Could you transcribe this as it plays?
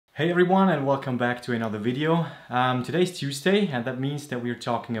Hey everyone, and welcome back to another video. Today's Tuesday, and that means that we're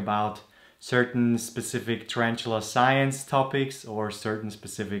talking about certain specific tarantula science topics or certain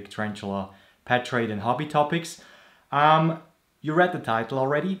specific tarantula pet trade and hobby topics. You read the title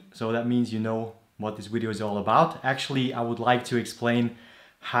already, so that means you know what this video is all about. Actually, I would like to explain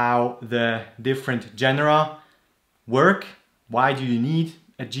how the different genera work. Why do you need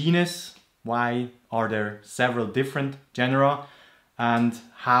a genus? Why are there several different genera? And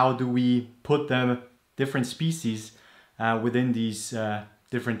how do we put the different species within these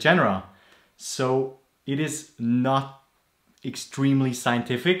different genera? So it is not extremely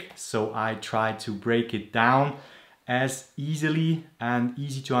scientific, so I try to break it down as easily and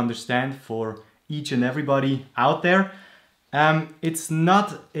easy to understand for each and everybody out there. It's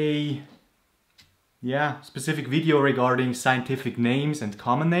not a specific video regarding scientific names and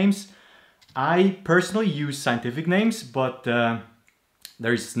common names. I personally use scientific names, but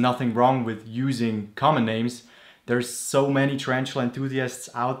there's nothing wrong with using common names. There's so many tarantula enthusiasts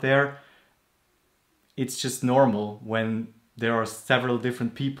out there. It's just normal when there are several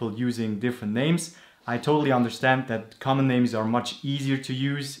different people using different names. I totally understand that common names are much easier to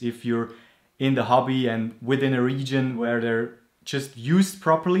use if you're in the hobby and within a region where they're just used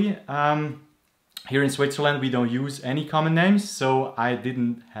properly. Here in Switzerland we don't use any common names, so I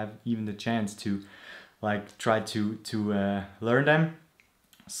didn't have even the chance to try to learn them.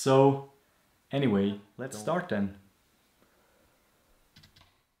 So anyway, let's start then.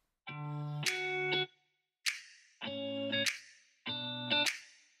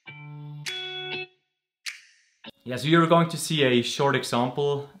 Yeah, so you're going to see a short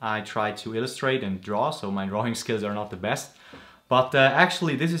example. I try to illustrate and draw, so my drawing skills are not the best. But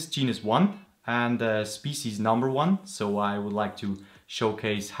actually this is genus 1 and species number 1. So I would like to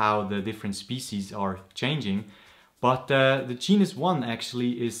showcase how the different species are changing. But the genus 1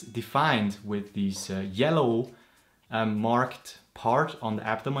 actually is defined with these yellow marked part on the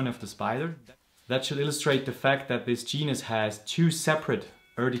abdomen of the spider. That should illustrate the fact that this genus has two separate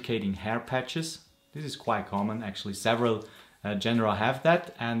urticating hair patches. This is quite common, actually several genera have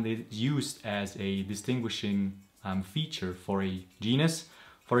that, and it's used as a distinguishing feature for a genus.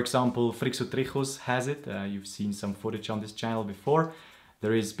 For example, Phrixotrichus has it. You've seen some footage on this channel before.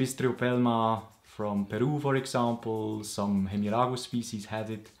 There is Bistryopelma from Peru, for example. Some Hemiragus species has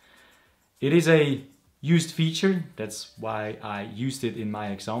it. It is a used feature, that's why I used it in my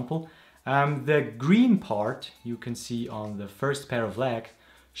example. The green part you can see on the first pair of legs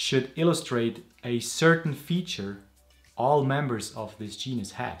should illustrate a certain feature all members of this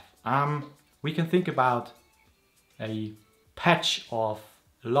genus have. We can think about a patch of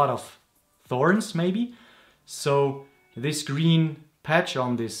a lot of thorns maybe. So this green patch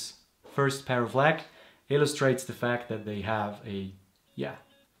on this first pair of legs illustrates the fact that they have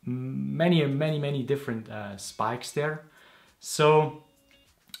many different spikes there. So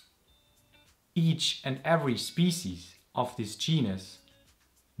each and every species of this genus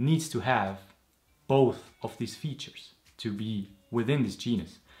needs to have both of these features to be within this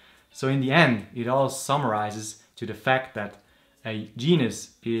genus. So in the end, it all summarizes to the fact that a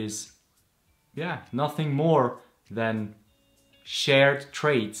genus is nothing more than shared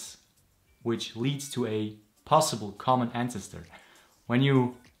traits which leads to a possible common ancestor. When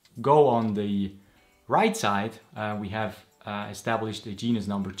you go on the right side, we have established a genus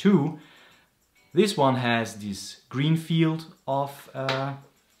number 2. This one has this green field of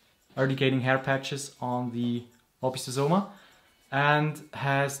urticating hair patches on the opistosoma and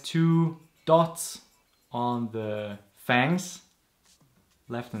has 2 dots on the fangs,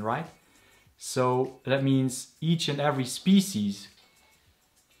 left and right. So that means each and every species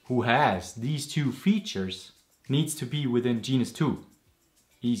who has these 2 features needs to be within genus 2.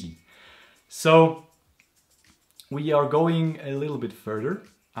 Easy. So we are going a little bit further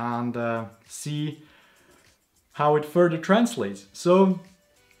and see how it further translates. So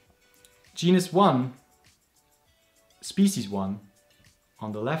genus 1, species 1,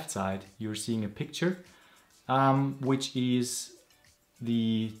 on the left side you're seeing a picture which is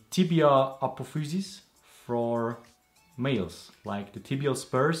the tibia apophysis for males. Like the tibial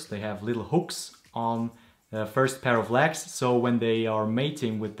spurs, they have little hooks on the first pair of legs, so when they are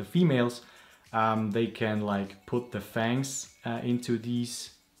mating with the females they can put the fangs into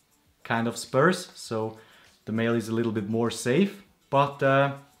these kind of spurs, so the male is a little bit more safe. But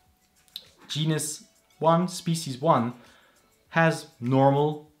genus 1, species 1 has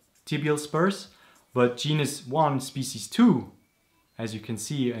normal tibial spurs, but genus 1, species 2, as you can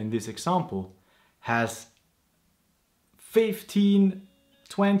see in this example, has 15,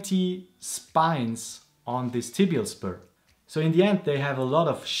 20 spines on this tibial spur. So in the end, they have a lot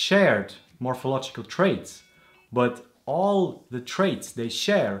of shared morphological traits, but all the traits they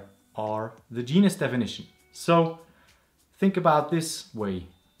share are the genus definition. So think about this way.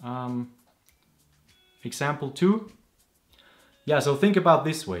 Example 2. Yeah, so think about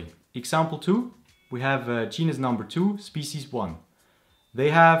this way. Example 2, we have genus number 2, species 1. They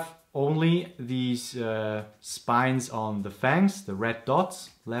have only these spines on the fangs, the red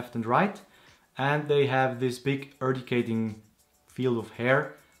dots, left and right, and they have this big urticating field of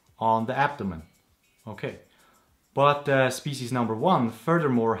hair on the abdomen. Okay, but species number 1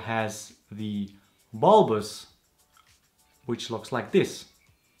 furthermore has the bulbus, which looks like this.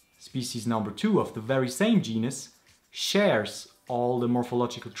 Species number 2 of the very same genus shares all the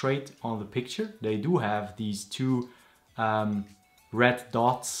morphological trait on the picture. They do have these two red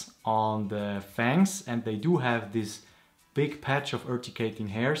dots on the fangs, and they do have this big patch of urticating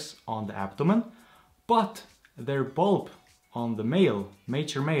hairs on the abdomen, but their bulb on the male,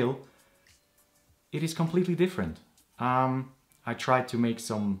 mature male, it is completely different. I tried to make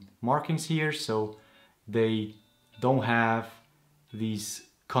some markings here, so they don't have these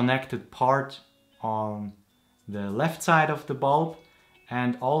connected part on the left side of the bulb,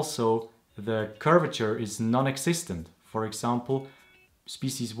 and also the curvature is non-existent. For example,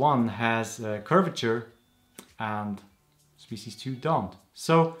 species 1 has a curvature and species 2 don't.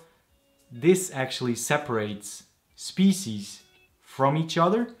 So this actually separates species from each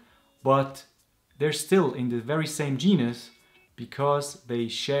other, but they're still in the very same genus because they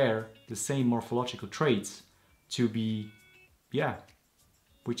share the same morphological traits to be, yeah,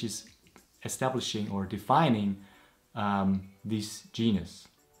 which is establishing or defining this genus.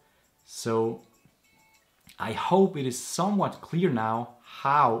 So I hope it is somewhat clear now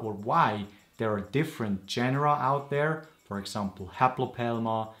how or why there are different genera out there. For example,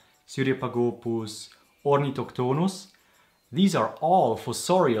 Haplopelma, Syriapagopus, Ornithoctonus. These are all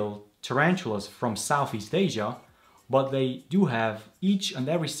fossorial tarantulas from Southeast Asia, but they do have each and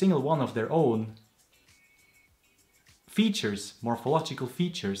every single one of their own features, morphological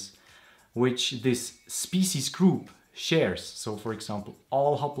features, which this species group shares. So for example,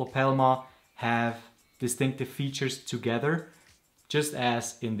 all Haplopelma have distinctive features together, just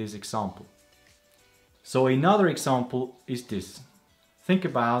as in this example. So another example is this. Think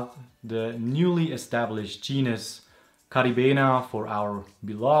about the newly established genus Caribena for our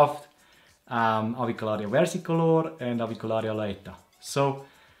beloved Avicularia versicolor and Avicularia laeta. So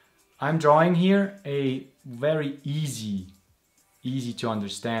I'm drawing here a very easy to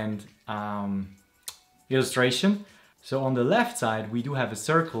understand illustration. So on the left side we do have a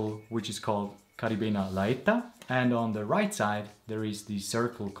circle which is called Caribena laeta, and on the right side there is the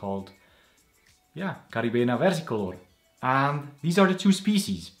circle called Caribena versicolor. And these are the two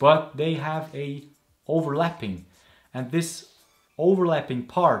species, but they have a overlapping, and this overlapping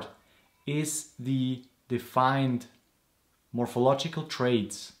part is the defined morphological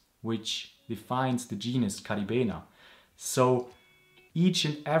traits which defines the genus Caribena. So each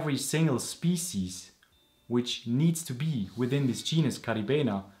and every single species which needs to be within this genus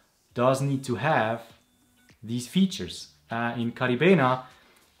Caribena does need to have these features. In Caribena,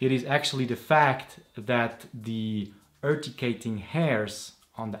 it is actually the fact that the urticating hairs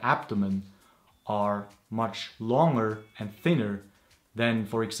on the abdomen are much longer and thinner than,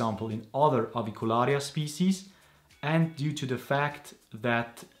 for example, in other Avicularia species, and due to the fact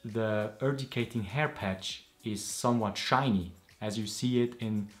that the urticating hair patch is somewhat shiny, as you see it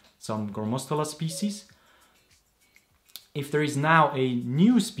in some Gormostola species. If there is now a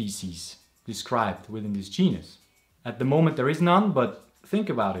new species described within this genus, at the moment there is none, but think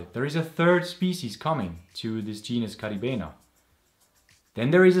about it, there is a third species coming to this genus Caribena.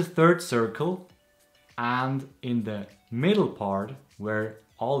 Then there is a third circle, and in the middle part, where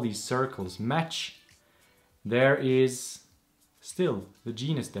all these circles match, there is still the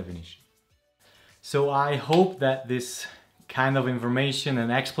genus definition. So I hope that this kind of information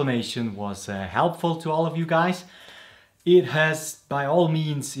and explanation was helpful to all of you guys. It has, by all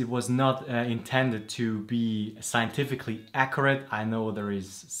means, it was not intended to be scientifically accurate. I know there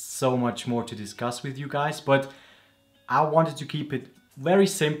is so much more to discuss with you guys, but I wanted to keep it very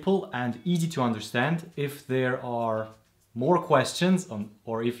simple and easy to understand. If there are more questions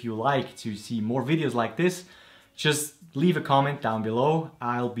or if you like to see more videos like this, just leave a comment down below.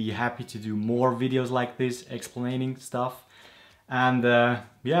 I'll be happy to do more videos like this explaining stuff and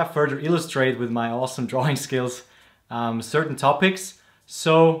further illustrate with my awesome drawing skills certain topics.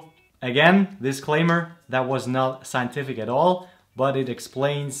 So again, disclaimer, that was not scientific at all, but it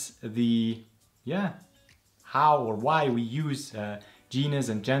explains the how or why we use genus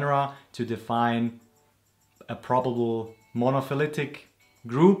and genera to define a probable monophyletic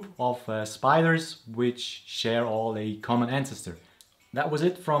group of spiders which share all a common ancestor. That was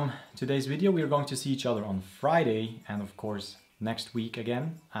it from today's video. We are going to see each other on Friday and of course next week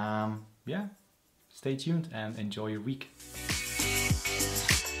again. Yeah, stay tuned and enjoy your week.